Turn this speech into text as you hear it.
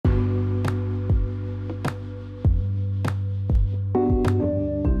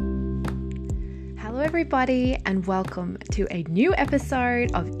everybody, and welcome to a new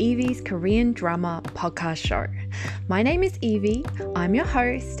episode of Evie's Korean Drama Podcast Show. My name is Evie, I'm your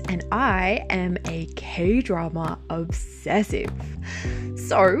host, and I am a K-drama obsessive.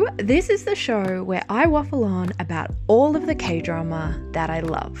 So, this is the show where I waffle on about all of the K-drama that I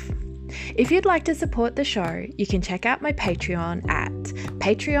love. If you'd like to support the show, you can check out my Patreon at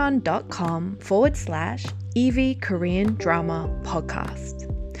patreon.com/Evie Korean Drama Podcast.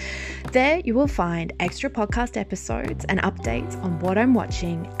 There you will find extra podcast episodes and updates on what I'm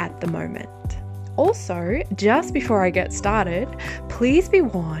watching at the moment. Also, just before I get started, please be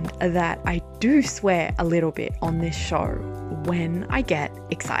warned that I do swear a little bit on this show when I get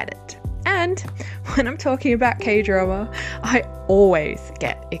excited. And when I'm talking about K-drama, I always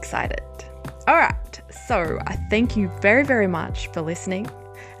get excited. Alright, so I thank you very, very much for listening,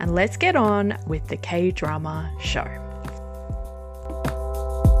 and let's get on with the K-drama show.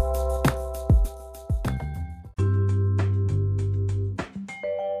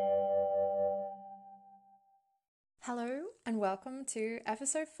 Hello and welcome to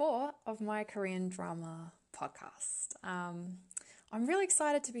episode 4 of my Korean drama podcast. I'm really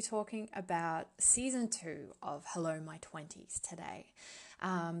excited to be talking about season 2 of Hello My 20s today.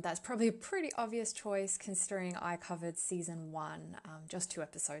 That's probably a pretty obvious choice considering I covered season 1 just 2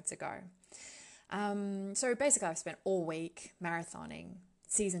 episodes ago. So basically I've spent all week marathoning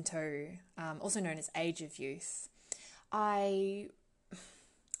season 2, also known as Age of Youth.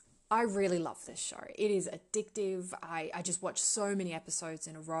 I really love this show. It is addictive. I just watch so many episodes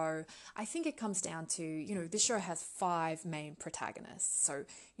in a row. I think it comes down to, this show has 5 main protagonists. So,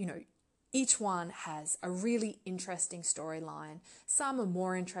 each one has a really interesting storyline. Some are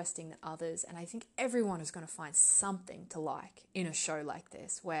more interesting than others. And I think everyone is going to find something to like in a show like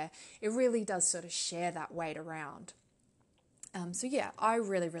this, where it really does sort of share that weight around. So yeah, I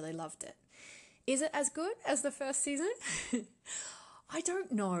really, really loved it. Is it as good as the first season? I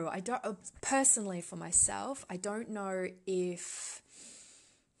don't know. Personally for myself, I don't know if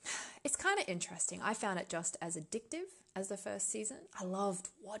it's kind of interesting. I found it just as addictive as the first season. I loved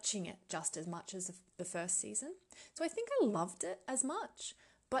watching it just as much as the first season. So I think I loved it as much.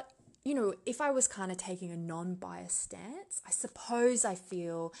 But, if I was kind of taking a non-biased stance, I suppose I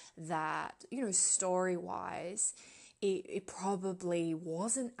feel that, story-wise, it probably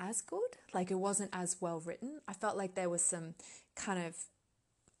wasn't as good. Like, it wasn't as well written. I felt like there was some kind of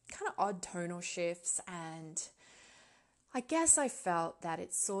odd tonal shifts, and I guess I felt that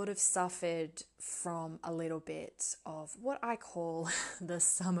it sort of suffered from a little bit of what I call the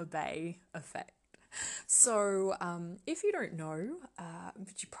Summer Bay effect. So if you don't know,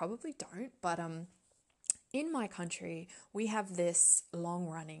 which you probably don't, but in my country, we have this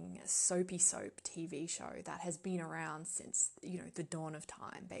long-running soapy soap TV show that has been around since, the dawn of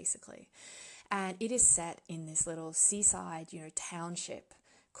time, basically. And it is set in this little seaside, township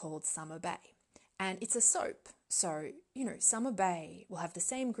called Summer Bay. And it's a soap. So, Summer Bay will have the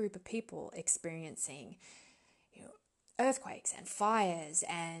same group of people experiencing, earthquakes and fires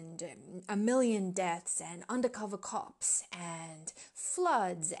and a million deaths and undercover cops and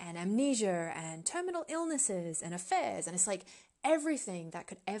floods and amnesia and terminal illnesses and affairs. And it's like everything that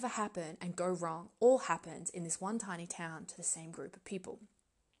could ever happen and go wrong all happens in this one tiny town to the same group of people.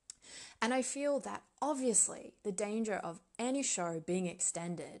 And I feel that obviously the danger of any show being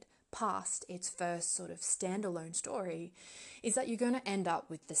extended past its first sort of standalone story is that you're going to end up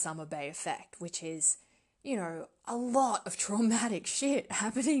with the Summer Bay effect, which is, a lot of traumatic shit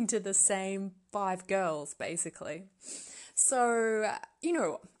happening to the same 5 girls, basically. So,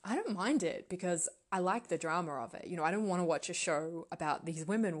 I don't mind it because I like the drama of it. I don't want to watch a show about these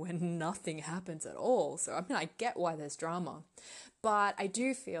women when nothing happens at all. So, I get why there's drama. But I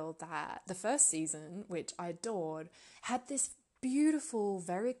do feel that the first season, which I adored, had this beautiful,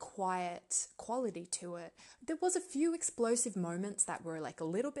 very quiet quality to it. There was a few explosive moments that were like a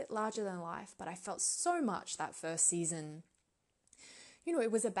little bit larger than life, but I felt so much that first season.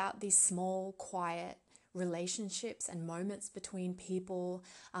 It was about these small, quiet relationships and moments between people.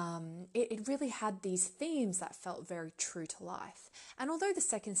 It really had these themes that felt very true to life. And although the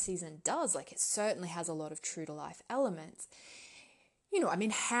second season does, it certainly has a lot of true to life elements,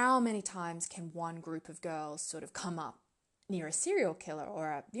 how many times can one group of girls sort of come up near a serial killer or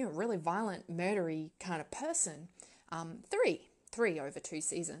a really violent, murdery kind of person? 3 over 2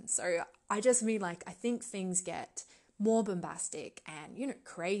 seasons. So I just mean I think things get more bombastic and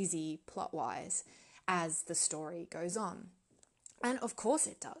crazy plot-wise as the story goes on. And of course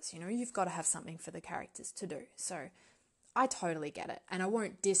it does. You've got to have something for the characters to do. So I totally get it, and I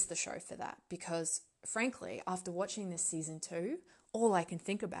won't diss the show for that because frankly, after watching this season 2, all I can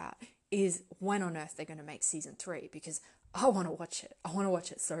think about is when on earth they're going to make season 3, because I want to watch it. I want to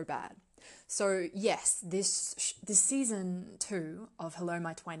watch it so bad. So yes, this season 2 of Hello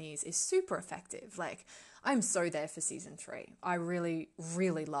My 20s is super effective. Like, I'm so there for season 3. I really,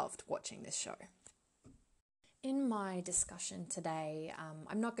 really loved watching this show. In my discussion today,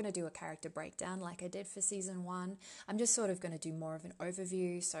 I'm not going to do a character breakdown like I did for season 1. I'm just sort of going to do more of an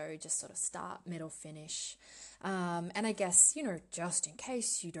overview, so just sort of start, middle, finish. And I guess, just in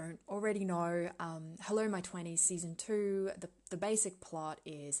case you don't already know, Hello My 20s season 2, the basic plot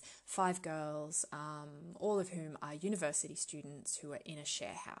is 5 girls, all of whom are university students who are in a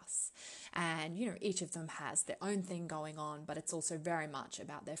share house. And, each of them has their own thing going on, but it's also very much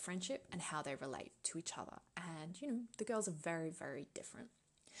about their friendship and how they relate to each other. And, the girls are very, very different.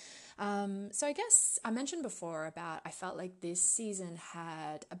 So I guess I mentioned before about I felt like this season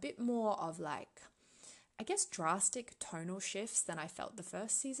had a bit more of drastic tonal shifts than I felt the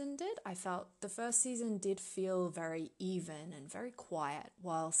first season did. I felt the first season did feel very even and very quiet,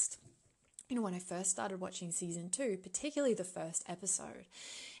 whilst, when I first started watching season 2, particularly the first episode,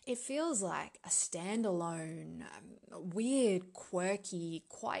 it feels like a standalone, weird, quirky,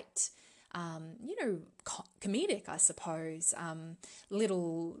 quite, comedic, I suppose,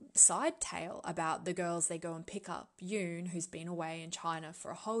 little side tale about the girls. They go and pick up Yoon, who's been away in China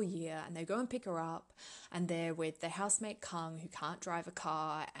for a whole year, and they go and pick her up, and they're with their housemate Kang, who can't drive a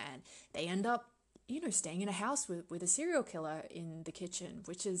car, and they end up, staying in a house with a serial killer in the kitchen,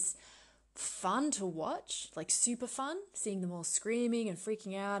 which is fun to watch, like super fun, seeing them all screaming and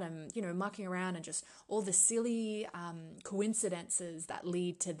freaking out and, mucking around, and just all the silly coincidences that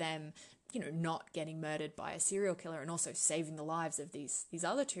lead to them, not getting murdered by a serial killer, and also saving the lives of these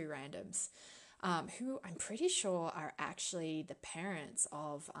other 2 randoms, who I'm pretty sure are actually the parents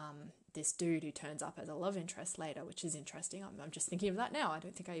of this dude who turns up as a love interest later, which is interesting. I'm just thinking of that now. I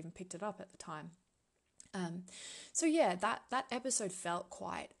don't think I even picked it up at the time. So yeah, that episode felt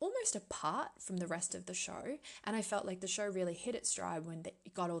quite almost apart from the rest of the show, and I felt like the show really hit its stride when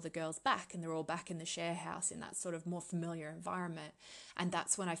it got all the girls back, and they're all back in the share house in that sort of more familiar environment. And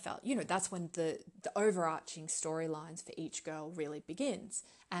that's when I felt, that's when the overarching storylines for each girl really begins.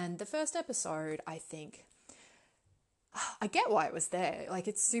 And the first episode, I think, I get why it was there. Like,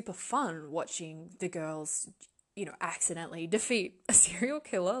 it's super fun watching the girls, accidentally defeat a serial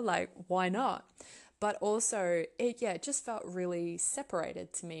killer. Like, why not? But also, it just felt really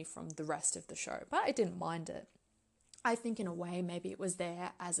separated to me from the rest of the show. But I didn't mind it. I think in a way, maybe it was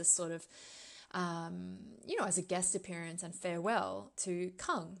there as a sort of, as a guest appearance and farewell to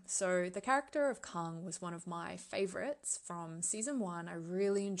Kang. So the character of Kang was one of my favorites from season 1. I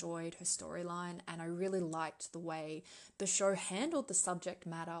really enjoyed her storyline, and I really liked the way the show handled the subject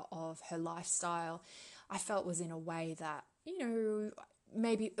matter of her lifestyle. I felt was in a way that,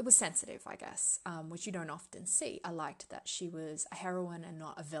 maybe it was sensitive, I guess, which you don't often see. I liked that she was a heroine and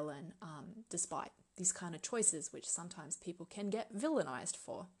not a villain, despite these kind of choices, which sometimes people can get villainized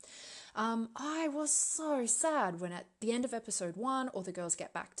for. I was so sad when at the end of episode 1, all the girls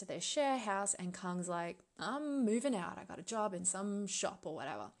get back to their share house and Kang's like, I'm moving out. I got a job in some shop or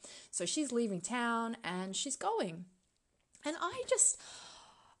whatever. So she's leaving town and she's going. And I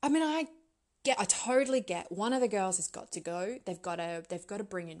totally get one of the girls has got to go. They've got to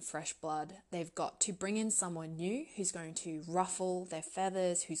bring in fresh blood. They've got to bring in someone new who's going to ruffle their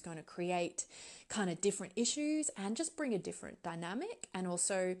feathers, who's going to create kind of different issues and just bring a different dynamic, and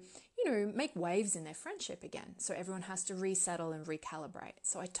also, make waves in their friendship again. So everyone has to resettle and recalibrate.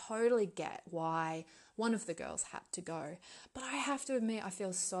 So I totally get why one of the girls had to go. But I have to admit, I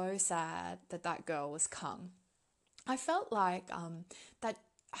feel so sad that girl was Kang. I felt like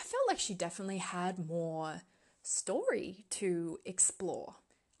she definitely had more story to explore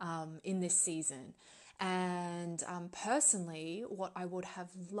in this season. And personally, what I would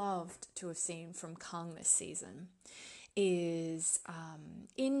have loved to have seen from Kang this season is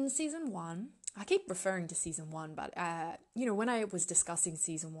in season 1, I keep referring to season 1, but when I was discussing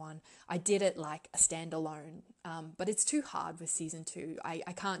season 1, I did it like a standalone, but it's too hard with season 2.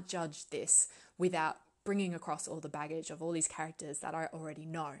 I can't judge this without bringing across all the baggage of all these characters that I already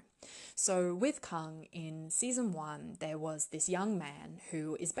know. So with Kang in season 1, there was this young man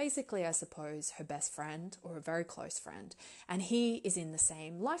who is basically, I suppose, her best friend or a very close friend, and he is in the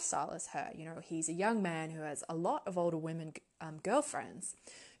same lifestyle as her. He's a young man who has a lot of older women girlfriends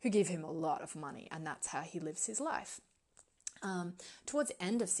who give him a lot of money, and that's how he lives his life. Towards the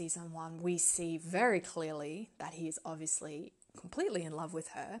end of season 1, we see very clearly that he is obviously completely in love with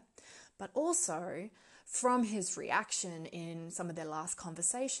her, but also from his reaction in some of their last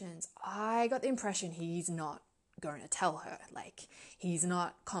conversations, I got the impression he's not going to tell her. Like, he's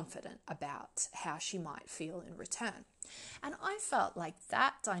not confident about how she might feel in return. And I felt like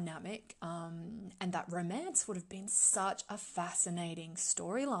that dynamic and that romance would have been such a fascinating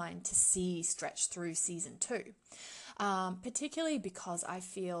storyline to see stretched through season 2. Particularly because I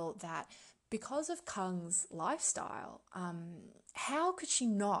feel that because of Kang's lifestyle, how could she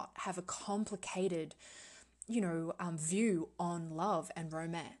not have a complicated, view on love and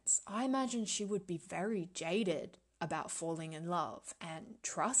romance? I imagine she would be very jaded about falling in love and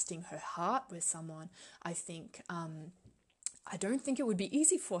trusting her heart with someone. I don't think it would be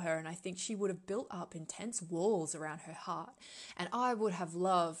easy for her, and I think she would have built up intense walls around her heart. And I would have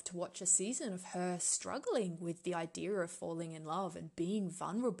loved to watch a season of her struggling with the idea of falling in love and being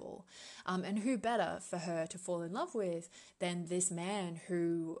vulnerable. And who better for her to fall in love with than this man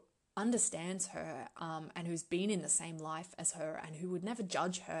who understands her and who's been in the same life as her and who would never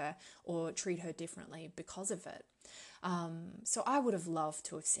judge her or treat her differently because of it. So I would have loved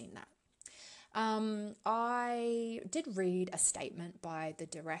to have seen that. I did read a statement by the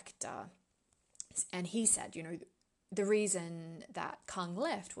director, and he said, the reason that Kang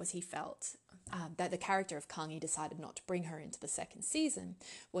left was he felt that the character of Kang, he decided not to bring her into the second season,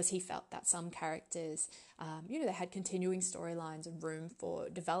 was he felt that some characters, they had continuing storylines and room for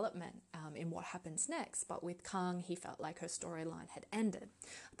development in what happens next. But with Kang, he felt like her storyline had ended.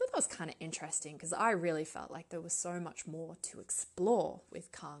 I thought that was kind of interesting because I really felt like there was so much more to explore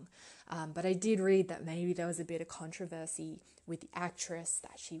with Kang. But I did read that maybe there was a bit of controversy with the actress,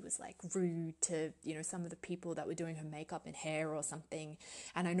 that she was like rude to, some of the people that were doing her makeup and hair or something.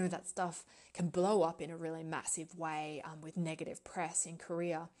 And I know that stuff can blow up in a really massive way with negative press in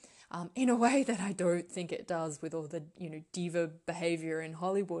Korea, in a way that I don't think it does with all the, diva behavior in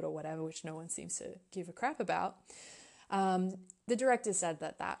Hollywood or whatever, which no one seems to give a crap about. The director said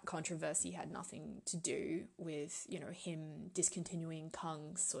that controversy had nothing to do with, him discontinuing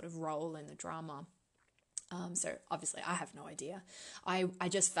Kang's sort of role in the drama. So obviously I have no idea. I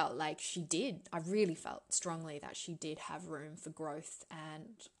just felt like I really felt strongly that she did have room for growth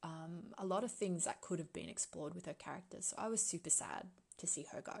and a lot of things that could have been explored with her character. So I was super sad to see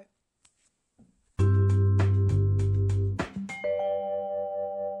her go.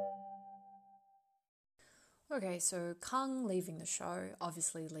 Okay, so Kang leaving the show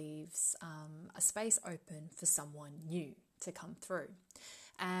obviously leaves a space open for someone new to come through.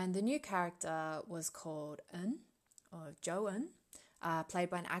 And the new character was called Eun, or Jo Eun, played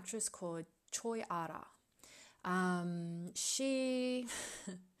by an actress called Choi Ara. She's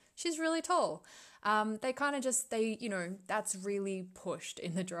really tall. That's really pushed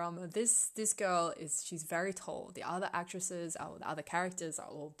in the drama. This girl she's very tall. The other characters are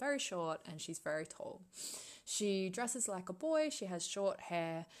all very short, and she's very tall. She dresses like a boy, she has short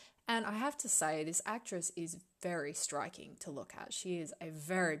hair, and I have to say, this actress is very striking to look at. She is a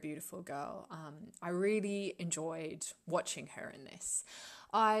very beautiful girl. I really enjoyed watching her in this.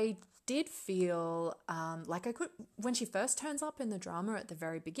 I did feel like I could, when she first turns up in the drama at the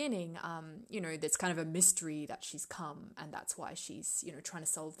very beginning, there's kind of a mystery that she's come, and that's why she's, trying to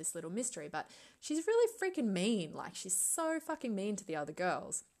solve this little mystery. But she's really freaking mean. Like, she's so fucking mean to the other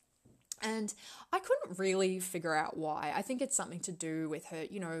girls. And I couldn't really figure out why. I think it's something to do with her,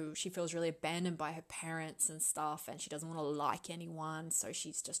 she feels really abandoned by her parents and stuff, and she doesn't want to like anyone, so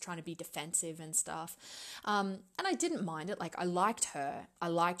she's just trying to be defensive and stuff. And I didn't mind it. Like, I liked her. I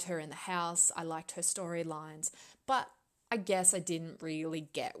liked her in the house. I liked her storylines. But I guess I didn't really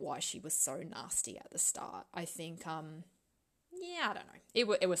get why she was so nasty at the start. I think, I don't know.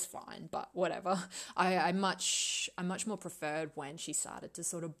 It was fine, but whatever. I much more preferred when she started to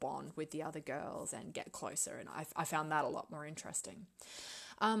sort of bond with the other girls and get closer, and I found that a lot more interesting.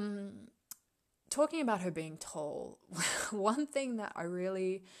 Talking about her being tall, one thing that I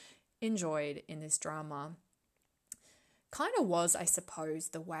really enjoyed in this drama kind of was, I suppose,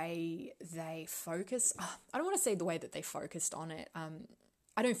 the way they focus. I don't want to say the way that they focused on it.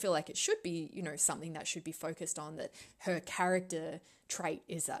 I don't feel like it should be, something that should be focused on, that her character trait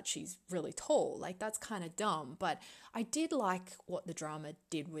is that she's really tall. Like, that's kind of dumb. But I did like what the drama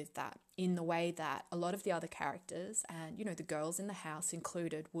did with that, in the way that a lot of the other characters and, the girls in the house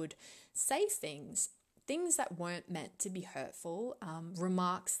included, would say things that weren't meant to be hurtful,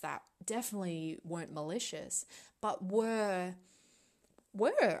 remarks that definitely weren't malicious, but were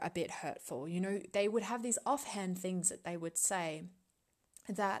a bit hurtful. They would have these offhand things that they would say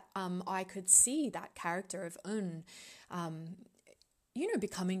that I could see that character of Eun,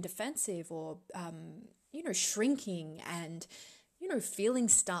 becoming defensive or, shrinking and, feeling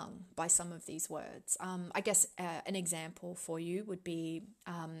stung by some of these words. I guess an example for you would be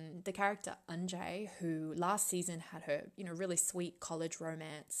the character Eunjae, who last season had her, really sweet college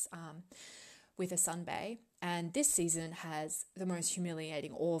romance with a sunbae, and this season has the most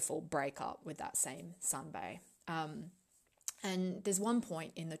humiliating, awful breakup with that same sunbae. And there's one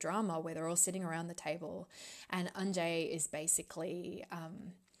point in the drama where they're all sitting around the table, and Eunjae is basically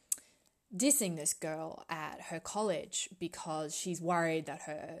dissing this girl at her college because she's worried that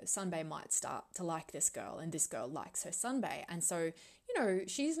her sunbae might start to like this girl, and this girl likes her sunbae. And so,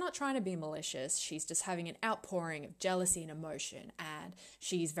 she's not trying to be malicious. She's just having an outpouring of jealousy and emotion, and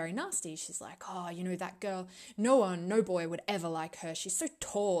she's very nasty. She's like, oh, that girl, no boy would ever like her. She's so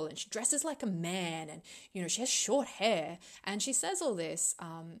tall, and she dresses like a man, and, she has short hair. And she says all this,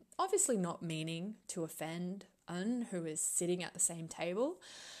 obviously not meaning to offend Eun, who is sitting at the same table.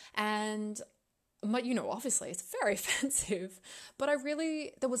 And, obviously it's very offensive, but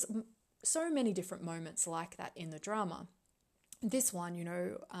there was so many different moments like that in the drama. This one,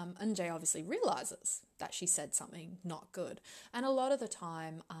 Eunjae obviously realizes that she said something not good. And a lot of the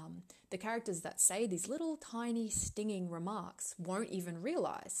time, the characters that say these little tiny stinging remarks won't even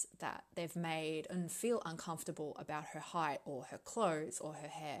realize that they've made and feel uncomfortable about her height or her clothes or her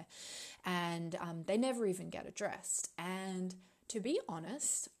hair. And they never even get addressed. And to be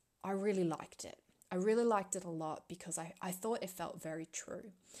honest, I really liked it. I really liked it a lot because I thought it felt very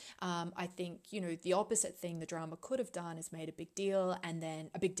true. I think, the opposite thing the drama could have done is made a big deal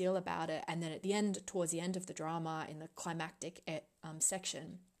about it. And then at the end, towards the end of the drama, in the climactic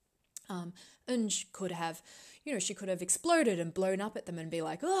section, Eun could have, she could have exploded and blown up at them and be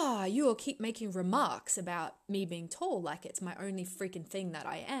like, you all keep making remarks about me being tall, like it's my only freaking thing that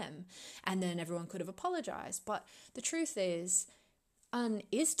I am. And then everyone could have apologized. But the truth is, Eun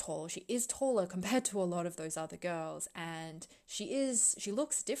is tall. She is taller compared to a lot of those other girls, and she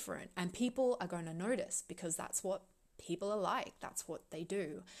looks different, and people are going to notice because that's what people are like. That's what they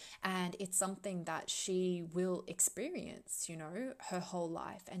do. And it's something that she will experience, her whole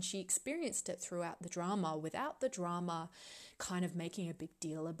life. And she experienced it throughout the drama without the drama kind of making a big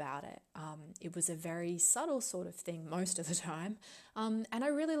deal about it. It was a very subtle sort of thing most of the time. And I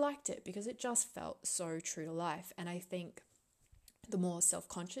really liked it because it just felt so true to life. And I think the more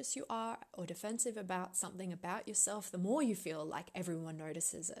self-conscious you are or defensive about something about yourself, the more you feel like everyone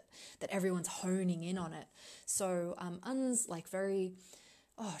notices it, that everyone's honing in on it. So Eun's like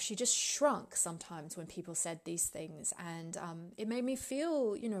she just shrunk sometimes when people said these things. And it made me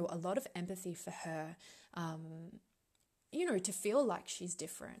feel, a lot of empathy for her, to feel like she's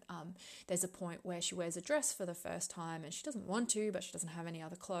different. There's a point where she wears a dress for the first time and she doesn't want to, but she doesn't have any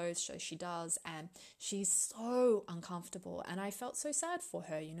other clothes, so she does. And she's so uncomfortable. And I felt so sad for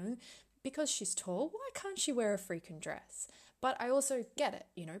her, because she's tall, why can't she wear a freaking dress? But I also get it,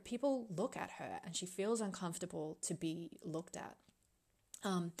 people look at her and she feels uncomfortable to be looked at.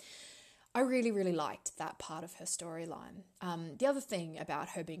 I really, really liked that part of her storyline. The other thing about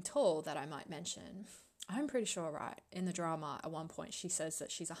her being tall that I might mention, I'm pretty sure, right, in the drama at one point she says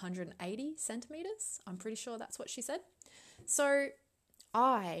that she's 180 centimeters. I'm pretty sure that's what she said. So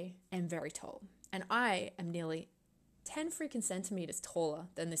I am very tall, and I am nearly 10 freaking centimeters taller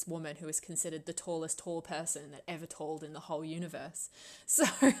than this woman who is considered the tallest tall person that ever told in the whole universe. So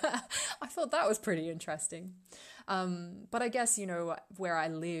I thought that was pretty interesting. But I guess, where I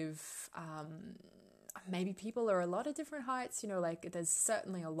live, maybe people are a lot of different heights, like there's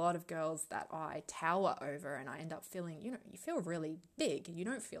certainly a lot of girls that I tower over and I end up feeling, you feel really big. You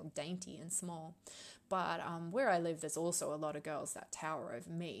don't feel dainty and small. But where I live, there's also a lot of girls that tower over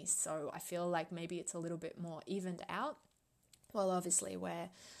me. So I feel like maybe it's a little bit more evened out. Well, obviously where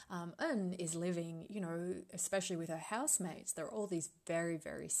Eun is living, especially with her housemates, there are all these very,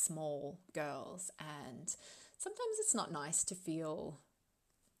 very small girls. And sometimes it's not nice to feel,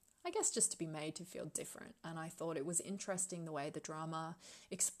 I guess, just to be made to feel different. And I thought it was interesting the way the drama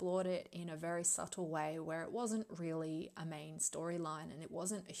explored it in a very subtle way where it wasn't really a main storyline and it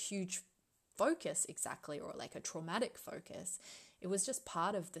wasn't a huge focus exactly, or like a traumatic focus. It was just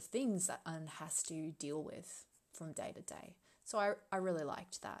part of the things that Eun has to deal with from day to day. So I really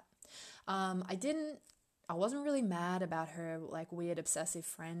liked that. I wasn't really mad about her like weird obsessive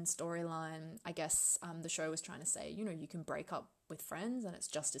friend storyline. I guess the show was trying to say, you can break up with friends and it's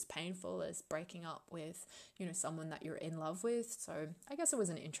just as painful as breaking up with, someone that you're in love with. So I guess it was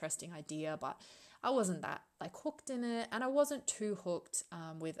an interesting idea, but I wasn't that like hooked in it, and I wasn't too hooked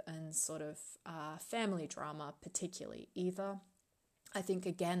with Eun's sort of family drama particularly either. I think,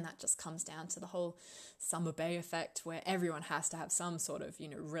 again, that just comes down to the whole Summer Bay effect, where everyone has to have some sort of,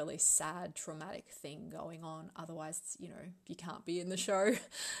 really sad, traumatic thing going on. Otherwise, you can't be in the show.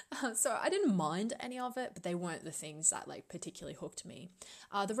 So I didn't mind any of it, but they weren't the things that like particularly hooked me.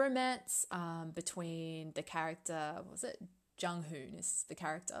 The romance between the character, what was it? Jung Hoon is the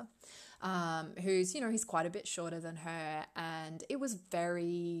character, who's, he's quite a bit shorter than her, and it was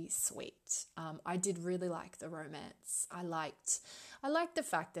very sweet. I did really like the romance. I liked the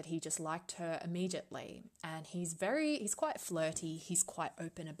fact that he just liked her immediately, and he's quite flirty, he's quite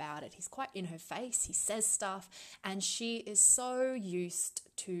open about it, he's quite in her face, he says stuff, and she is so used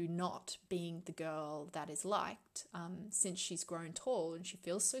to not being the girl that is liked, since she's grown tall, and she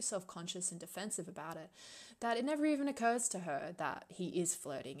feels so self-conscious and defensive about it, that it never even occurs to her that he is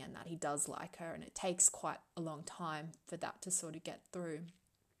flirting and that he does like her, and it takes quite a long time for that to sort of get through.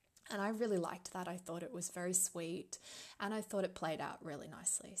 And I really liked that. I thought it was very sweet, and I thought it played out really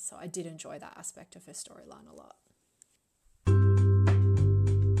nicely. So I did enjoy that aspect of her storyline a lot.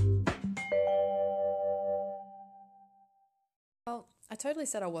 Well, I totally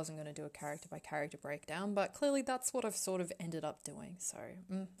said I wasn't going to do a character by character breakdown, but clearly that's what I've sort of ended up doing. So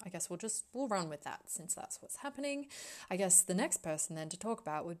I guess we'll run with that since that's what's happening. I guess the next person then to talk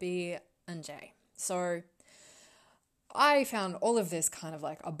about would be Eun-jae. So I found all of this kind of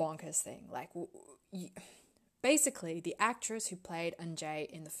like a bonkers thing. Like, basically, the actress who played Eun-jae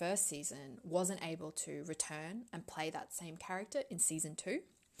in the first season wasn't able to return and play that same character in season 2.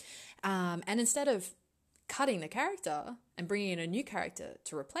 And instead of cutting the character and bringing in a new character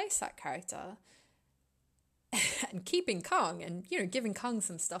to replace that character and keeping Kang and, giving Kang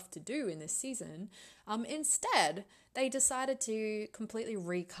some stuff to do in this season, instead they decided to completely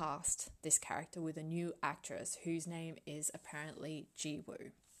recast this character with a new actress whose name is apparently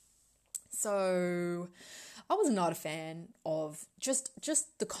Ji-woo. So I was not a fan of just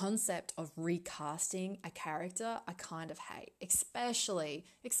the concept of recasting a character. I kind of hate, especially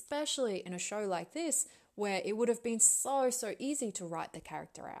in a show like this, where it would have been so easy to write the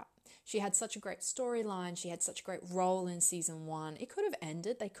character out. She had such a great storyline. She had such a great role in season 1. It could have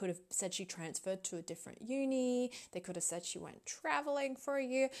ended. They could have said she transferred to a different uni. They could have said she went traveling for a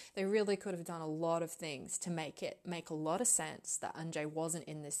year. They really could have done a lot of things to make it make a lot of sense that Eun-jae wasn't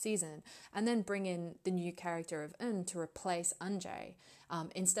in this season, and then bring in the new character of Eun to replace Eun-jae,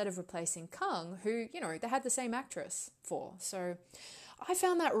 instead of replacing Kang, who, they had the same actress for. So I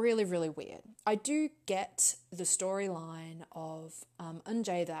found that really, really weird. I do get the storyline of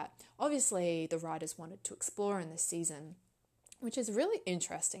Eun-jae that obviously the writers wanted to explore in this season, which is really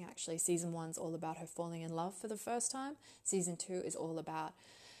interesting actually. Season 1's all about her falling in love for the first time. Season 2 is all about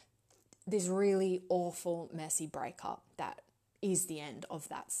this really awful, messy breakup that is the end of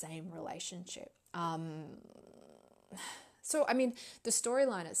that same relationship. So, I mean, the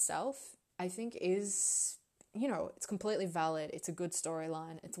storyline itself, I think, is, it's completely valid. It's a good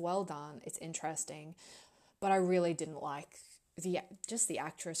storyline. It's well done. It's interesting. But I really didn't like the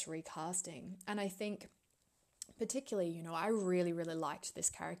actress recasting. And I think particularly, I really, really liked this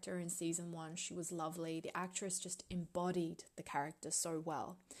character in season 1. She was lovely. The actress just embodied the character so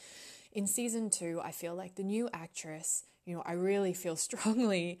well. In season 2, I feel like the new actress, I really feel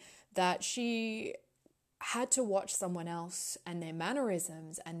strongly that she had to watch someone else and their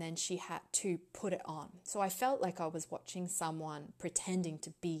mannerisms, and then she had to put it on. So I felt like I was watching someone pretending to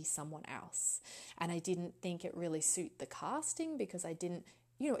be someone else. And I didn't think it really suited the casting, because I didn't,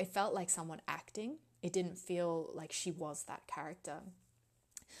 it felt like someone acting. It didn't feel like she was that character.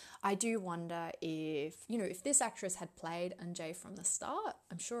 I do wonder if this actress had played Eun-jae from the start,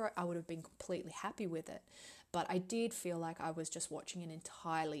 I'm sure I would have been completely happy with it. But I did feel like I was just watching an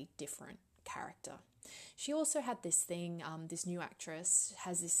entirely different character. She also had this thing, this new actress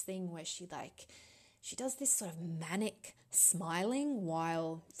has this thing where she does this sort of manic smiling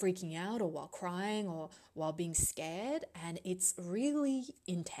while freaking out or while crying or while being scared, and it's really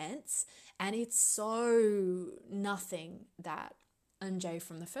intense, and it's so nothing that Eun-jae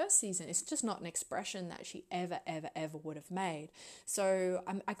from the first season. It's just not an expression that she ever would have made. So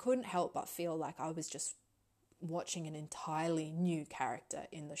I couldn't help but feel like I was just watching an entirely new character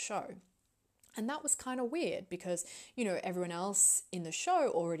in the show. And that was kind of weird because, everyone else in the show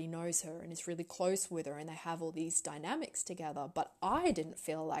already knows her and is really close with her, and they have all these dynamics together. But I didn't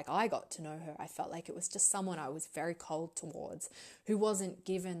feel like I got to know her. I felt like it was just someone I was very cold towards, who wasn't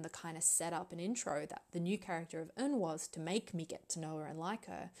given the kind of setup and intro that the new character of Eun was to make me get to know her and like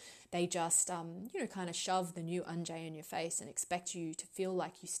her. They just, kind of shove the new Eun-jae in your face and expect you to feel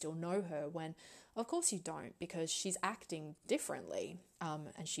like you still know her, when Of course you don't, because she's acting differently,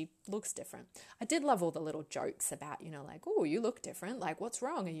 and she looks different. I did love all the little jokes about, like, oh, you look different. Like, what's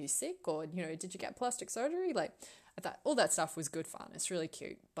wrong? Are you sick? Or, did you get plastic surgery? Like, I thought all that stuff was good fun. It's really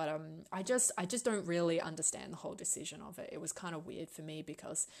cute. But I just don't really understand the whole decision of it. It was kind of weird for me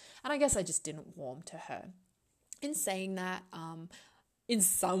because, and I guess I just didn't warm to her. In saying that, in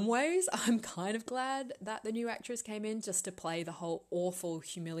some ways, I'm kind of glad that the new actress came in just to play the whole awful,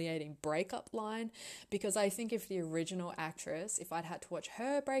 humiliating breakup line, because I think if the original actress, if I'd had to watch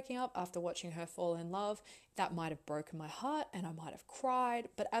her breaking up after watching her fall in love, that might have broken my heart and I might have cried.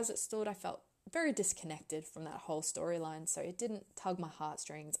 But as it stood, I felt very disconnected from that whole storyline, so it didn't tug my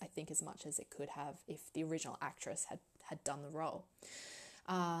heartstrings, I think, as much as it could have if the original actress had done the role.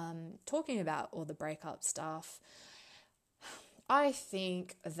 Talking about all the breakup stuff, I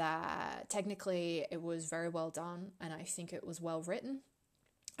think that technically it was very well done, and I think it was well written.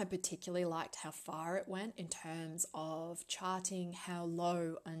 I particularly liked how far it went in terms of charting how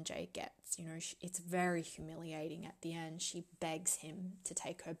low Eun-jae gets. It's very humiliating at the end. She begs him to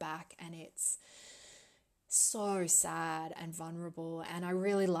take her back, and it's so sad and vulnerable, and I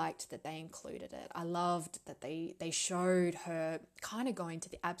really liked that they included it. I loved that they showed her kind of going to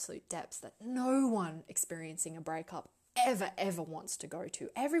the absolute depths that no one experiencing a breakup ever wants to go to.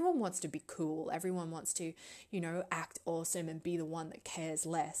 Everyone wants to be cool. Everyone wants to, act awesome and be the one that cares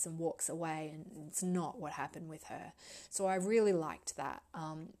less and walks away, and it's not what happened with her. So I really liked that.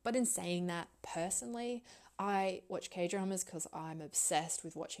 But in saying that, personally, I watch K-dramas because I'm obsessed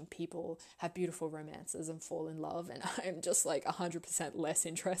with watching people have beautiful romances and fall in love, and I'm just like 100% less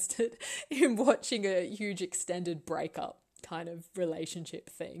interested in watching a huge extended breakup kind of relationship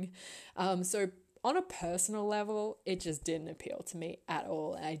thing. So on a personal level, it just didn't appeal to me at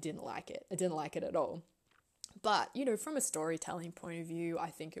all, and I didn't like it. I didn't like it at all. But, from a storytelling point of view,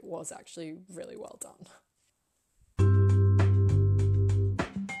 I think it was actually really well done.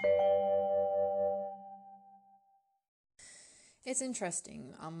 It's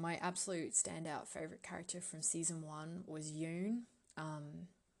interesting. My absolute standout favorite character from season 1 was Yoon.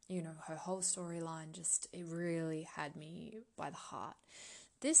 Her whole storyline it really had me by the heart.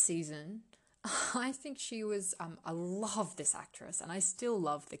 This season, I think she was, I love this actress and I still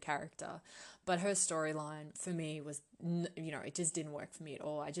love the character, but her storyline for me was, it just didn't work for me at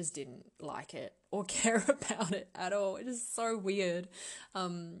all. I just didn't like it or care about it at all. It is so weird.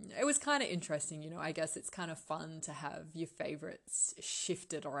 It was kind of interesting, I guess it's kind of fun to have your favorites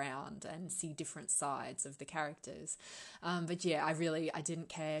shifted around and see different sides of the characters. But yeah, I didn't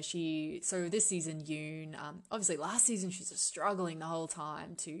care. So this season, Yoon, obviously last season she was struggling the whole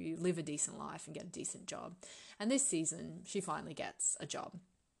time to live a decent life and get a decent job. And this season, she finally gets a job.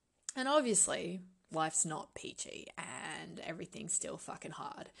 And obviously, life's not peachy and everything's still fucking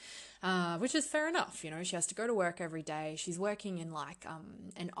hard, which is fair enough. She has to go to work every day. She's working in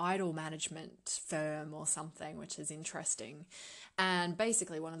an idol management firm or something, which is interesting. And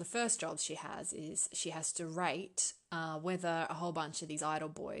basically one of the first jobs she has is she has to rate whether a whole bunch of these idol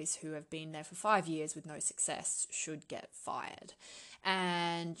boys who have been there for 5 years with no success should get fired.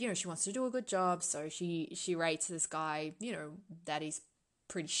 And, she wants to do a good job. So she rates this guy, that he's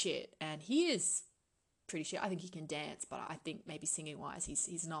pretty shit, and he is pretty shit. I think he can dance, but I think maybe singing wise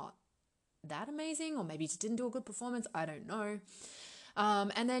he's not that amazing, or maybe he just didn't do a good performance. I don't know.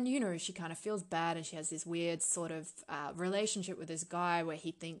 And then she kind of feels bad, and she has this weird sort of relationship with this guy where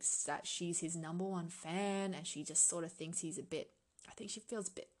he thinks that she's his number one fan, and she just sort of thinks I think she feels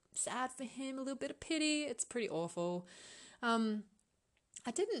a bit sad for him, a little bit of pity. It's pretty awful.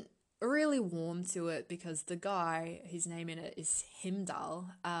 I didn't really warm to it because the guy, his name in it is Himdal.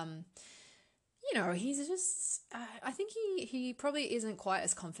 He's just, I think he probably isn't quite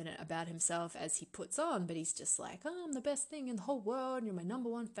as confident about himself as he puts on, but he's just like, oh, I'm the best thing in the whole world, and you're my number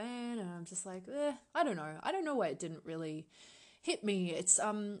one fan, and I'm just like, I don't know why it didn't really hit me. It's,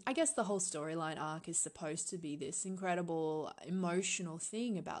 I guess the whole storyline arc is supposed to be this incredible emotional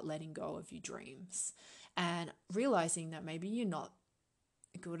thing about letting go of your dreams and realizing that maybe you're not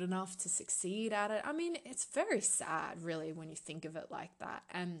good enough to succeed at it. I mean, it's very sad, really, when you think of it like that.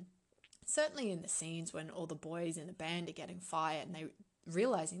 And certainly in the scenes when all the boys in the band are getting fired and they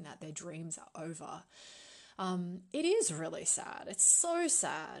realizing that their dreams are over, it is really sad. It's so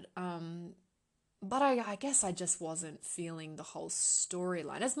sad. But I guess I just wasn't feeling the whole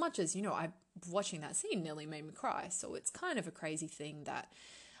storyline as much as, watching that scene nearly made me cry. So it's kind of a crazy thing that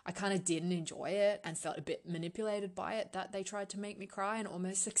I kind of didn't enjoy it and felt a bit manipulated by it, that they tried to make me cry and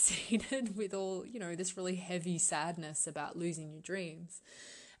almost succeeded with all, this really heavy sadness about losing your dreams.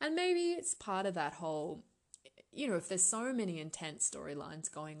 And maybe it's part of that whole if there's so many intense storylines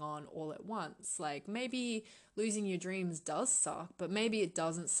going on all at once, like maybe losing your dreams does suck, but maybe it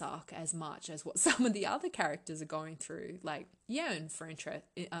doesn't suck as much as what some of the other characters are going through. Like Yeon, for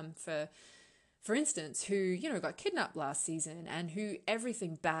instance, who, got kidnapped last season and who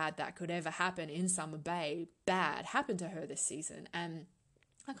everything bad that could ever happen in Summer Bay, bad, happened to her this season. And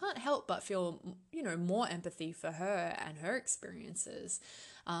I can't help but feel, more empathy for her and her experiences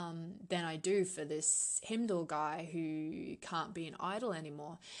than I do for this Himdall guy who can't be an idol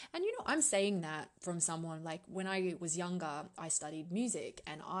anymore. And, I'm saying that from someone like when I was younger, I studied music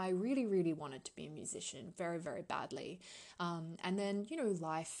and I really, really wanted to be a musician very, very badly. And then,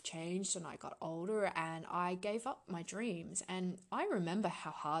 life changed and I got older and I gave up my dreams. And I remember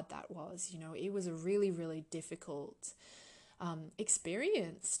how hard that was. It was a really, really difficult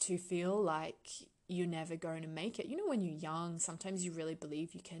experience to feel like you're never going to make it. When you're young, sometimes you really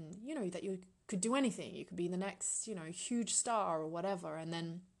believe you can, that you could do anything. You could be the next, huge star or whatever. And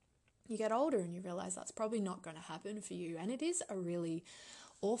then you get older and you realize that's probably not going to happen for you. And it is a really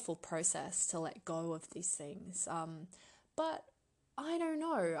awful process to let go of these things. But I don't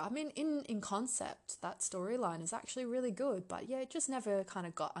know. I mean, in concept, that storyline is actually really good, but yeah, it just never kind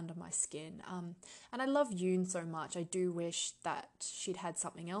of got under my skin. And I love Yoon so much. I do wish that she'd had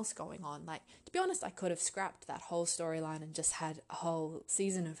something else going on. Like, to be honest, I could have scrapped that whole storyline and just had a whole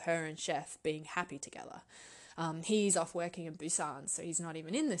season of her and Chef being happy together. He's off working in Busan, so he's not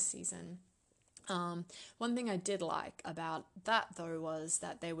even in this season. One thing I did like about that, though, was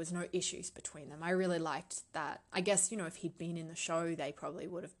that there was no issues between them. I really liked that. I guess, if he'd been in the show, they probably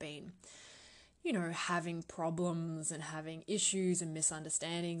would have been, having problems and having issues and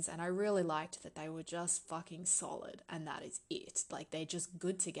misunderstandings. And I really liked that they were just fucking solid, and that is it. Like, they're just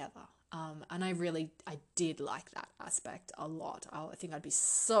good together. And I did like that aspect a lot. I think I'd be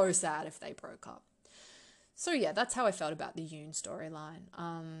so sad if they broke up. So yeah, that's how I felt about the Yoon storyline.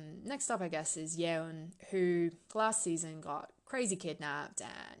 Next up, I guess, is Yeon, who last season got crazy kidnapped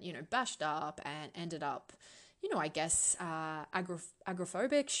and, bashed up and ended up, I guess,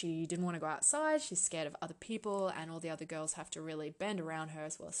 agoraphobic. She didn't want to go outside. She's scared of other people, and all the other girls have to really bend around her,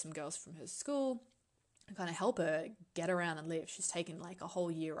 as well as some girls from her school, and kind of help her get around and live. She's taken like a whole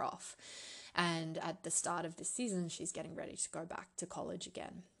year off. And at the start of this season, she's getting ready to go back to college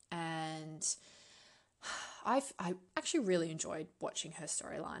again. And I actually really enjoyed watching her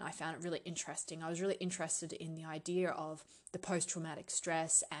storyline. I found it really interesting. I was really interested in the idea of the post-traumatic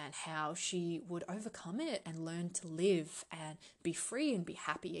stress and how she would overcome it and learn to live and be free and be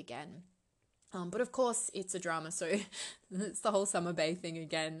happy again. But of course, it's a drama, so it's the whole Summer Bay thing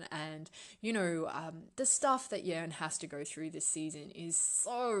again. And, the stuff that Yeon has to go through this season is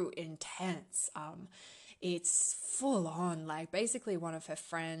so intense. It's full on. Like, basically one of her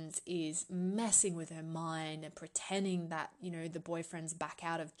friends is messing with her mind and pretending that, the boyfriend's back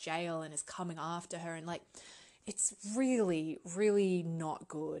out of jail and is coming after her. And like, it's really, really not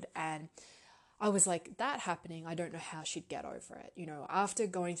good. And I was like, that happening, I don't know how she'd get over it. After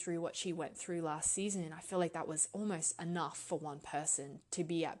going through what she went through last season, I feel like that was almost enough for one person to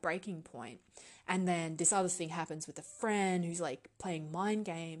be at breaking point. And then this other thing happens with a friend who's like playing mind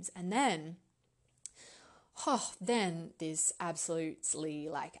games. And then this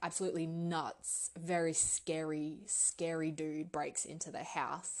absolutely nuts, very scary dude breaks into the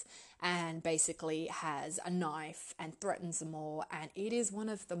house and basically has a knife and threatens them all. And it is one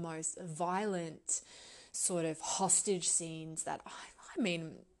of the most violent sort of hostage scenes that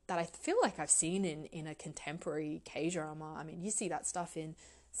that I feel like I've seen in a contemporary K-drama. I mean, you see that stuff in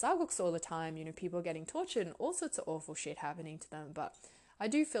sageuk all the time, people getting tortured and all sorts of awful shit happening to them. But I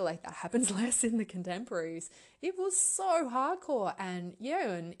do feel like that happens less in the contemporaries. It was so hardcore. And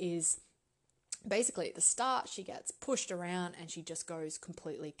Yeon is basically at the start, she gets pushed around and she just goes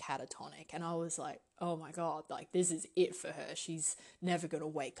completely catatonic. And I was like, oh my God, like this is it for her. She's never going to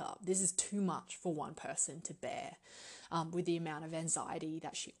wake up. This is too much for one person to bear with the amount of anxiety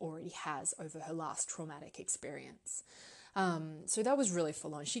that she already has over her last traumatic experience. So that was really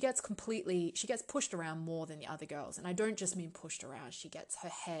full on. She gets pushed around more than the other girls. And I don't just mean pushed around. She gets her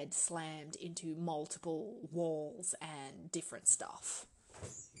head slammed into multiple walls and different stuff.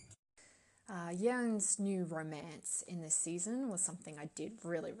 Yeon's new romance in this season was something I did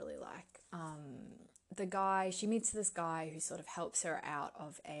really, really like. She meets this guy who sort of helps her out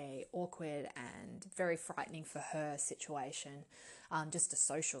of a awkward and very frightening for her situation, just a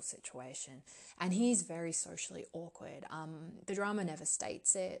social situation. And he's very socially awkward. The drama never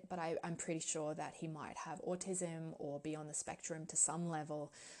states it, but I'm pretty sure that he might have autism or be on the spectrum to some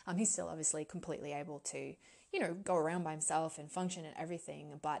level. He's still obviously completely able to, go around by himself and function and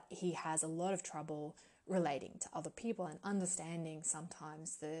everything, but he has a lot of trouble relating to other people and understanding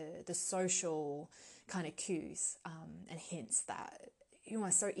sometimes the social kind of cues and hints that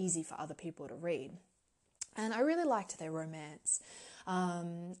are so easy for other people to read. And I really liked their romance.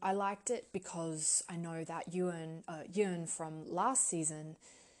 I liked it because I know that Ewan from last season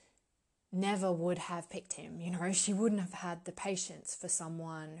never would have picked him. She wouldn't have had the patience for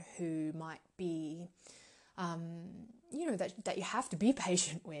someone who might be, that you have to be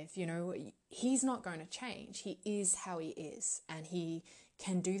patient with. He's not going to change. He is how he is, and he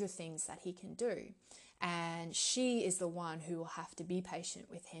can do the things that he can do. And she is the one who will have to be patient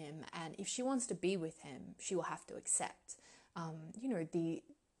with him. And if she wants to be with him, she will have to accept,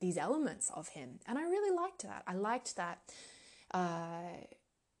 these elements of him. And I really liked that. I liked that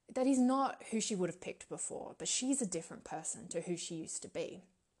that he's not who she would have picked before, but she's a different person to who she used to be.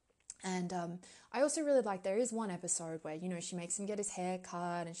 And I also really like, there is one episode where, she makes him get his hair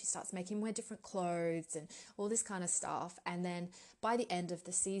cut and she starts making him wear different clothes and all this kind of stuff. And then by the end of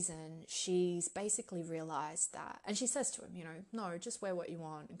the season, she's basically realized that, and she says to him, no, just wear what you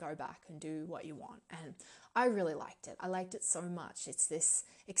want and go back and do what you want. And I really liked it. I liked it so much. It's this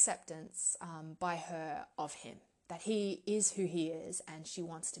acceptance by her of him, that he is who he is and she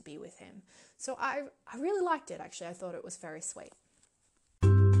wants to be with him. So I really liked it, actually. I thought it was very sweet.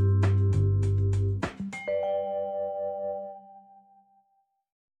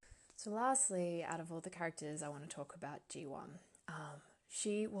 So lastly, out of all the characters, I want to talk about Ji-won.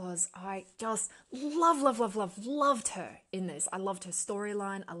 I just loved her in this. I loved her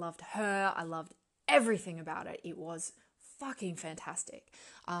storyline. I loved her. I loved everything about it. It was fucking fantastic.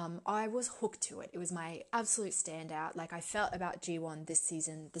 I was hooked to it. It was my absolute standout. Like, I felt about Ji-won this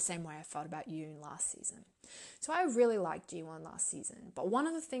season the same way I felt about Yoon last season. So I really liked Ji-won last season. But one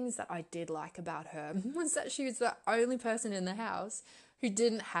of the things that I did like about her was that she was the only person in the house who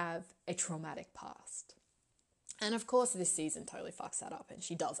didn't have a traumatic past. And of course, this season totally fucks that up, and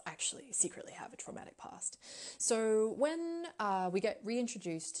she does actually secretly have a traumatic past. So when we get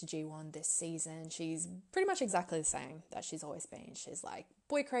reintroduced to Ji-won this season, she's pretty much exactly the same that she's always been. She's like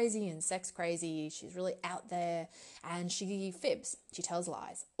boy crazy and sex crazy. She's really out there, and she fibs. She tells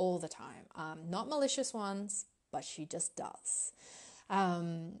lies all the time. Not malicious ones, but she just does.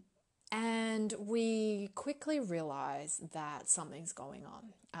 And we quickly realize that something's going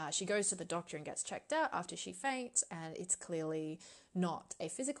on. She goes to the doctor and gets checked out after she faints, and it's clearly not a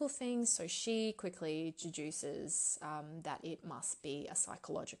physical thing. So she quickly deduces that it must be a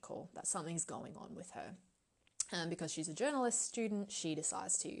psychological, that something's going on with her. And because she's a journalist student, she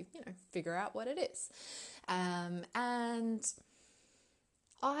decides to, figure out what it is. And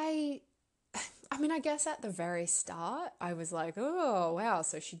I guess at the very start, I was like, oh, wow,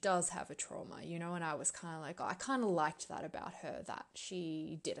 so she does have a trauma, and I was kind of like, I kind of liked that about her, that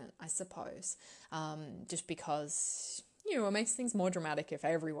she didn't, I suppose, just because, it makes things more dramatic if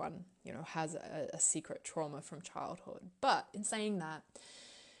everyone, has a secret trauma from childhood. But in saying that,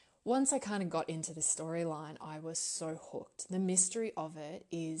 once I kind of got into the storyline, I was so hooked. The mystery of it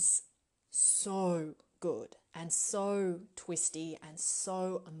is so good and so twisty and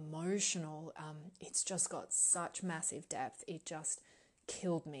so emotional. It's just got such massive depth. It just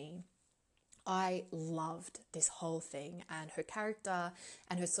killed me. I loved this whole thing, and her character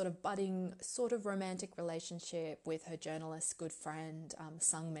and her sort of budding sort of romantic relationship with her journalist good friend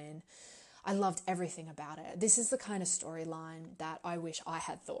Sung-min. I loved everything about it. This is the kind of storyline that I wish I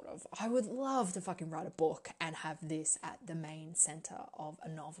had thought of. I would love to fucking write a book and have this at the main center of a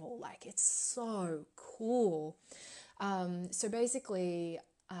novel. Like, it's so cool. So basically,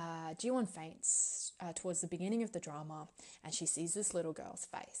 Ji-won faints towards the beginning of the drama, and she sees this little girl's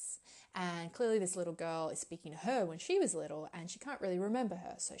face. And clearly this little girl is speaking to her when she was little, and she can't really remember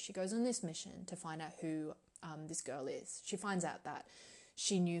her. So she goes on this mission to find out who this girl is. She finds out that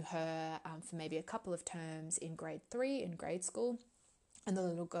she knew her for maybe a couple of terms in grade 3 in grade school, and the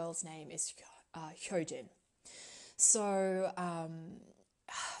little girl's name is Hyojin. So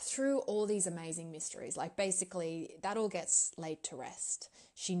through all these amazing mysteries, like basically that all gets laid to rest.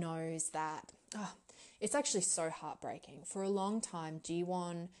 She knows that it's actually so heartbreaking. For a long time,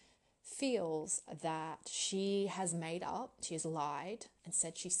 Ji-won feels that she has lied and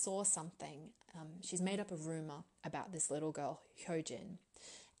said she saw something. She's made up a rumor about this little girl, Hyojin,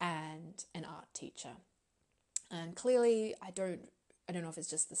 and an art teacher. And clearly, I don't know if it's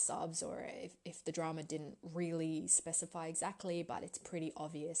just the subs or if the drama didn't really specify exactly, but it's pretty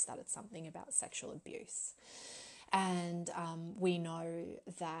obvious that it's something about sexual abuse. And we know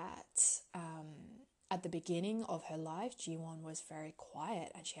that at the beginning of her life, Ji-won was very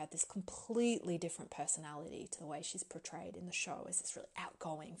quiet, and she had this completely different personality to the way she's portrayed in the show as this really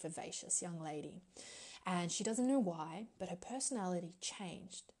outgoing, vivacious young lady. And she doesn't know why, but her personality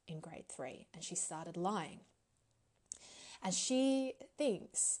changed in grade 3 and she started lying. And she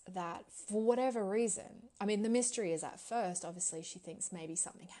thinks that for whatever reason, I mean, the mystery is at first, obviously, she thinks maybe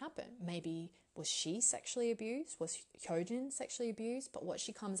something happened. Maybe was she sexually abused? Was Hyojin sexually abused? But what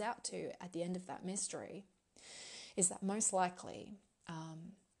she comes out to at the end of that mystery is that most likely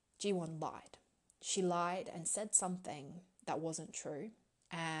Ji-won lied. She lied and said something that wasn't true,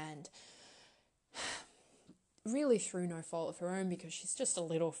 and really through no fault of her own, because she's just a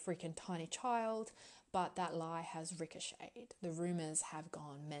little freaking tiny child. But that lie has ricocheted. The rumors have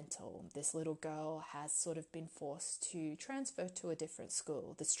gone mental. This little girl has sort of been forced to transfer to a different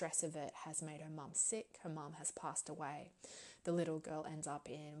school. The stress of it has made her mum sick. Her mum has passed away. The little girl ends up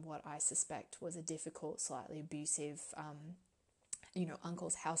in what I suspect was a difficult, slightly abusive,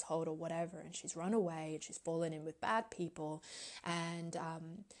 uncle's household or whatever. And she's run away and she's fallen in with bad people. And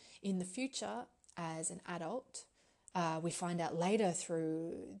in the future, as an adult, we find out later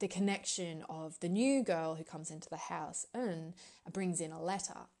through the connection of the new girl who comes into the house, brings in a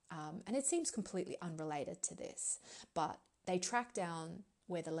letter. And it seems completely unrelated to this, but they track down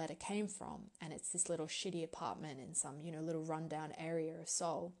where the letter came from, and it's this little shitty apartment in some, little rundown area of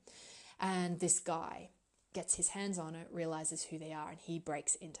Seoul. And this guy gets his hands on it, realizes who they are, and he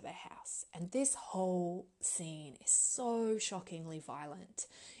breaks into their house. And this whole scene is so shockingly violent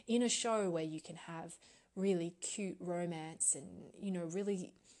in a show where you can have really cute romance and,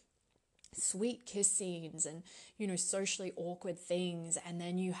 really sweet kiss scenes and, socially awkward things. And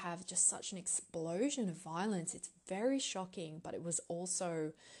then you have just such an explosion of violence. It's very shocking, but it was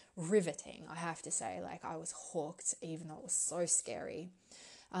also riveting, I have to say. Like, I was hooked, even though it was so scary.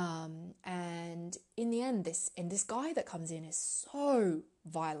 And in the end, this guy that comes in is so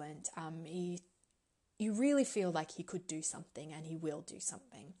violent. You really feel like he could do something, and he will do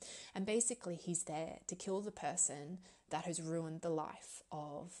something. And basically, he's there to kill the person that has ruined the life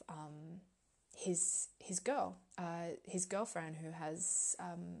of his girlfriend, who has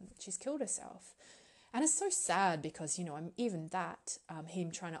she's killed herself. And it's so sad because, even that,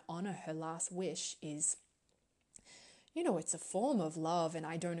 him trying to honor her last wish is, it's a form of love. And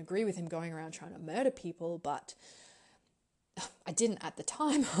I don't agree with him going around trying to murder people, but I didn't at the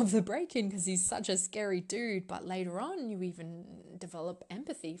time of the break-in because he's such a scary dude. But later on, you even develop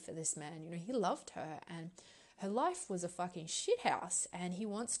empathy for this man. He loved her, and her life was a fucking shithouse, and he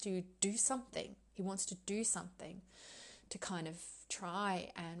wants to do something. He wants to do something to kind of try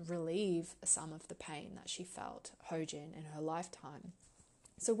and relieve some of the pain that she felt, Hyojin, in her lifetime.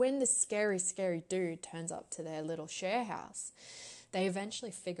 So when this scary, scary dude turns up to their little share house, they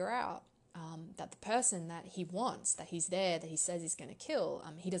eventually figure out that the person that he wants, that he's there, that he says he's going to kill,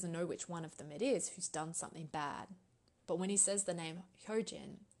 he doesn't know which one of them it is who's done something bad. But when he says the name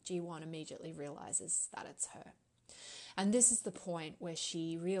Hyojin, Ji-won immediately realizes that it's her. And this is the point where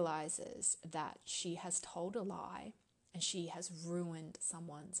she realizes that she has told a lie and she has ruined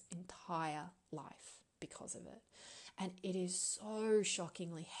someone's entire life because of it. And it is so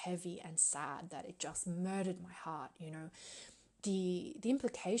shockingly heavy and sad that it just murdered my heart, The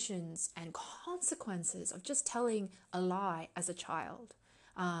implications and consequences of just telling a lie as a child.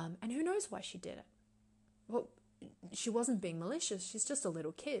 And who knows why she did it. Well, she wasn't being malicious. She's just a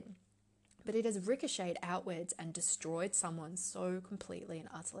little kid. But it has ricocheted outwards and destroyed someone so completely and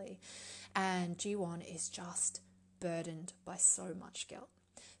utterly. And Ji-won is just burdened by so much guilt.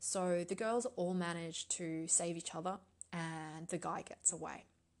 So the girls all manage to save each other, and the guy gets away.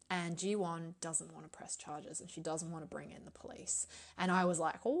 And Ji-won doesn't want to press charges, and she doesn't want to bring in the police. And I was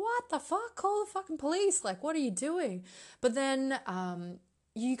like, what the fuck? Call the fucking police. Like, what are you doing? But then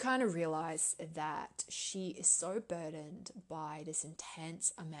you kind of realize that she is so burdened by this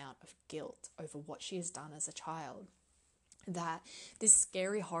intense amount of guilt over what she has done as a child, that this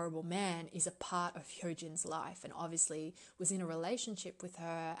scary, horrible man is a part of Hyojin's life and obviously was in a relationship with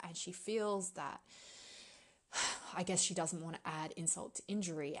her, and she feels that I guess she doesn't want to add insult to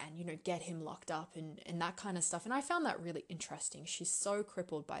injury and, get him locked up and that kind of stuff. And I found that really interesting. She's so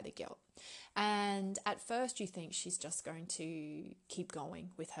crippled by the guilt. And at first you think she's just going to keep going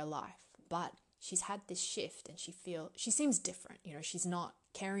with her life. But she's had this shift and she seems different. She's not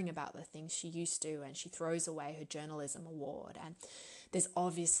caring about the things she used to, and she throws away her journalism award. And there's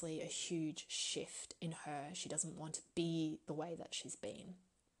obviously a huge shift in her. She doesn't want to be the way that she's been.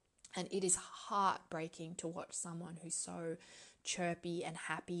 And it is heartbreaking to watch someone who's so chirpy and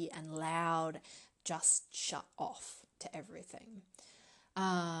happy and loud just shut off to everything.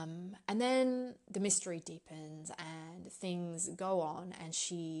 And then the mystery deepens and things go on, and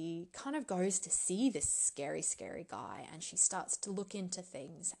she kind of goes to see this scary, scary guy, and she starts to look into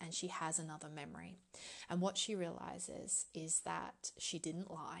things, and she has another memory. And what she realizes is that she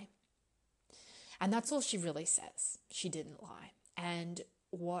didn't lie. And that's all she really says. She didn't lie. And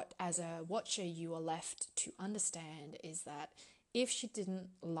what, as a watcher, you are left to understand is that if she didn't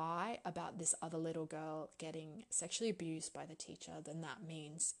lie about this other little girl getting sexually abused by the teacher, then that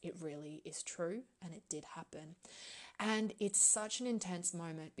means it really is true and it did happen. And it's such an intense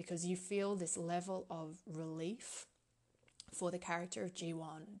moment because you feel this level of relief for the character of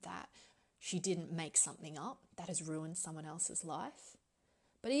Ji-won that she didn't make something up that has ruined someone else's life.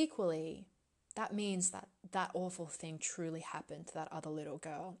 But equally, that means that that awful thing truly happened to that other little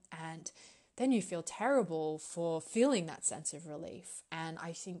girl. And then you feel terrible for feeling that sense of relief. And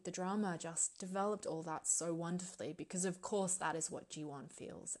I think the drama just developed all that so wonderfully because, of course, that is what Ji-won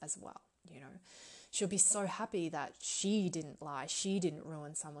feels as well. You know, she'll be so happy that she didn't lie. She didn't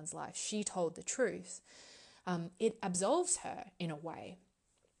ruin someone's life. She told the truth. It absolves her in a way,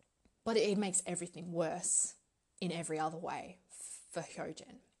 but it makes everything worse in every other way for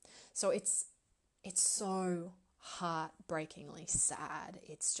Hyojin. So it's so heartbreakingly sad.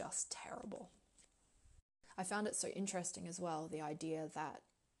 It's just terrible. I found it so interesting as well, the idea that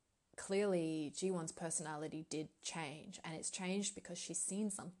clearly Ji-won's personality did change, and it's changed because she's seen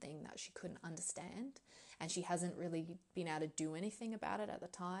something that she couldn't understand and she hasn't really been able to do anything about it at the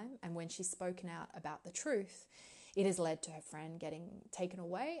time. And when she's spoken out about the truth, it has led to her friend getting taken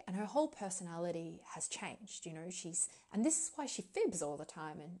away, and her whole personality has changed. You know, and this is why she fibs all the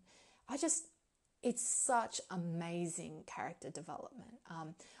time. And it's such amazing character development.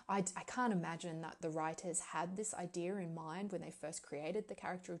 I can't imagine that the writers had this idea in mind when they first created the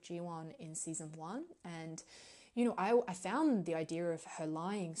character of Ji-won in season 1. And, you know, I found the idea of her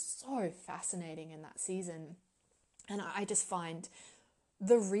lying so fascinating in that season. And I just find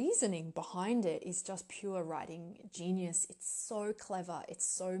the reasoning behind it is just pure writing genius. It's so clever. It's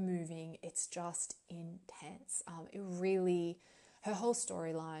so moving. It's just intense. Her whole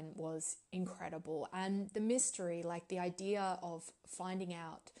storyline was incredible. And the mystery, like the idea of finding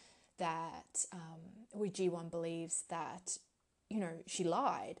out that Ji-won believes that, you know, she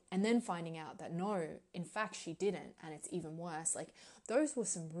lied, and then finding out that no, in fact she didn't, and it's even worse. Like, those were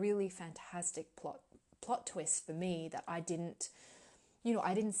some really fantastic plot twists for me that I didn't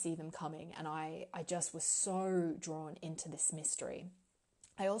see them coming, and I just was so drawn into this mystery.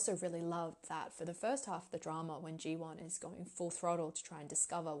 I also really loved that for the first half of the drama, when Ji-won is going full throttle to try and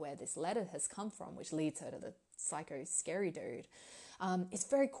discover where this letter has come from, which leads her to the psycho scary dude. It's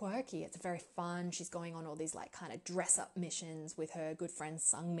very quirky. It's very fun. She's going on all these like kind of dress up missions with her good friend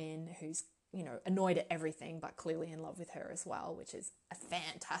Sungmin, who's, you know, annoyed at everything but clearly in love with her as well, which is a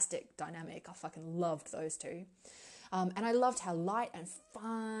fantastic dynamic. I fucking loved those two. And I loved how light and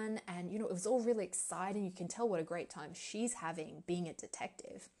fun and, you know, it was all really exciting. You can tell what a great time she's having being a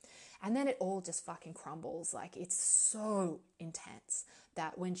detective. And then it all just fucking crumbles. Like, it's so intense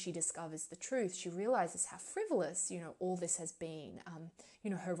that when she discovers the truth, she realizes how frivolous, you know, all this has been. You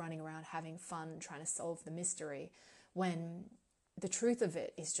know, her running around having fun, trying to solve the mystery, when the truth of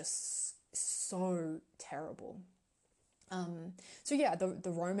it is just so terrible. So yeah,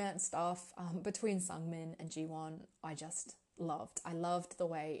 the romance stuff between Sungmin and Ji-won, I just loved. I loved the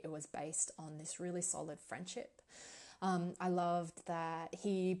way it was based on this really solid friendship. I loved that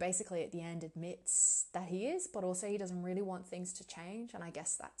he basically at the end admits that he is, but also he doesn't really want things to change. And I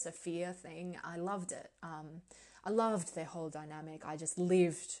guess that's a fear thing. I loved it. I loved their whole dynamic. I just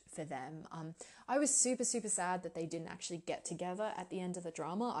lived for them. I was super, super sad that they didn't actually get together at the end of the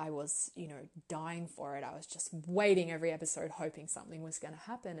drama. I was, you know, dying for it. I was just waiting every episode, hoping something was going to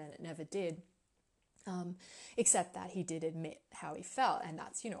happen, and it never did. Except that he did admit how he felt, and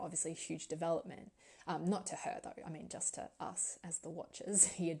that's, you know, obviously a huge development. Not to her, though. I mean, just to us as the watchers,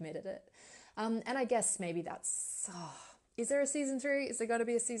 he admitted it. And I guess maybe that's... is there a season 3? Is there going to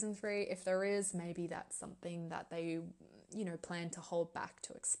be a season 3? If there is, maybe that's something that they, you know, plan to hold back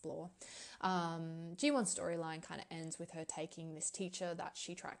to explore. Ji-won's storyline kind of ends with her taking this teacher that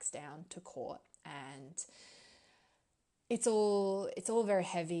she tracks down to court, and it's all very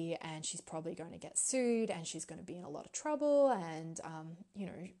heavy, and she's probably going to get sued, and she's going to be in a lot of trouble, and you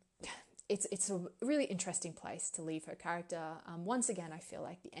know, it's a really interesting place to leave her character. Once again, I feel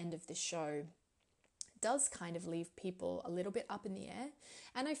like the end of this show does kind of leave people a little bit up in the air,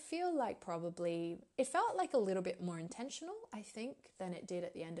 and I feel like probably it felt like a little bit more intentional, I think, than it did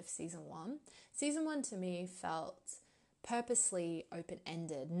at the end of season 1. Season 1 to me felt purposely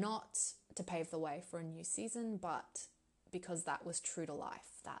open-ended, not to pave the way for a new season, but because that was true to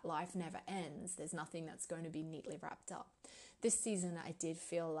life. That life never ends. There's nothing that's going to be neatly wrapped up. This season, I did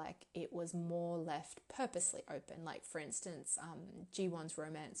feel like it was more left purposely open. Like, for instance, Ji-won's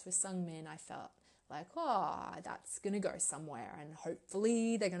romance with Sung-min, I felt like, oh, that's going to go somewhere, and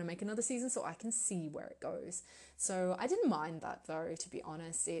hopefully they're going to make another season so I can see where it goes. So I didn't mind that, though, to be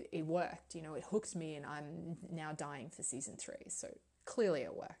honest. It worked, you know, it hooked me, and I'm now dying for season 3. So clearly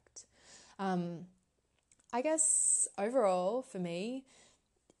it worked. I guess overall for me,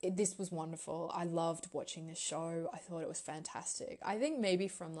 this was wonderful. I loved watching this show. I thought it was fantastic. I think maybe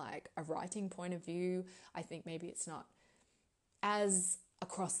from like a writing point of view, I think maybe it's not as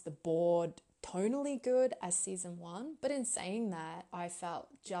across the board tonally good as season 1, but in saying that, I felt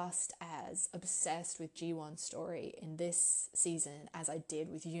just as obsessed with Ji-won's story in this season as I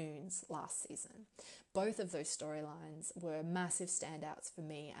did with Yoon's last season. Both of those storylines were massive standouts for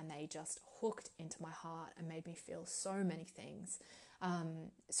me, and they just hooked into my heart and made me feel so many things.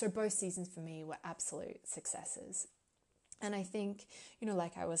 So both seasons for me were absolute successes. And I think, you know,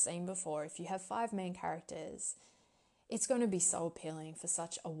 like I was saying before, if you have 5 main characters, it's going to be so appealing for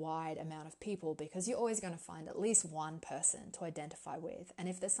such a wide amount of people, because you're always going to find at least one person to identify with. And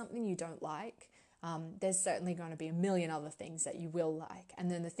if there's something you don't like, there's certainly going to be a million other things that you will like. And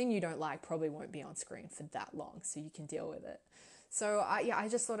then the thing you don't like probably won't be on screen for that long, so you can deal with it. So I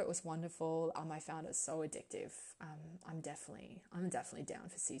just thought it was wonderful. I found it so addictive. I'm definitely down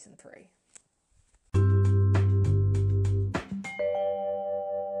for season 3.